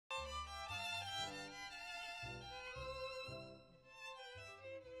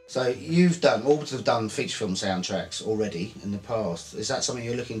So Orbital have done feature film soundtracks already in the past. Is that something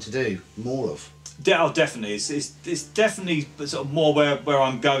you're looking to do more of? Oh, definitely. It's definitely sort of more where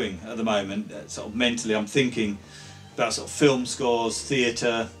I'm going at the moment. Sort of mentally, I'm thinking about sort of film scores,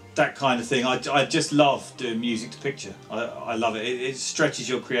 theatre, that kind of thing. I just love doing music to picture. I love it. It stretches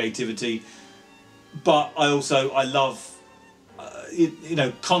your creativity, but I love you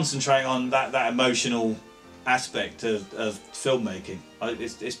know, concentrating on that emotional aspect of filmmaking.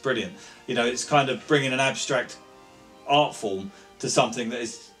 It's brilliant. You know, it's kind of bringing an abstract art form to something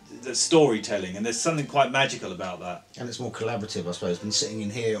that's storytelling, and there's something quite magical about that. And it's more collaborative, I suppose, than sitting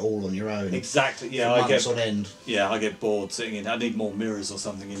in here all on your own. Exactly. Yeah, for months on end. Yeah, I get bored sitting in. I need more mirrors or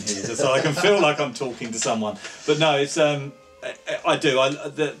something in here, so I can feel like I'm talking to someone. But no, it's I do.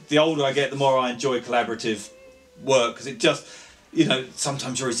 The older I get, the more I enjoy collaborative work, because it just, you know,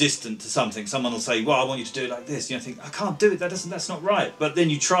 sometimes you're resistant to something. Someone will say, well, I want you to do it like this. You know, think, I can't do it, that's not right. But then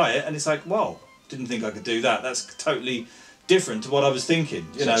you try it and it's like, well, didn't think I could do that. That's totally different to what I was thinking.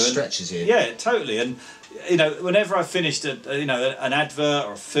 You know, it stretches you. Yeah, totally. And, you know, whenever I finished you know, an advert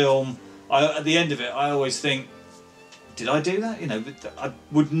or a film, at the end of it, I always think, did I do that? You know, I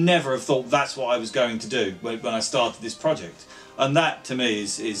would never have thought that's what I was going to do when I started this project. And that, to me,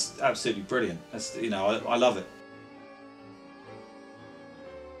 is absolutely brilliant. That's, you know, I love it.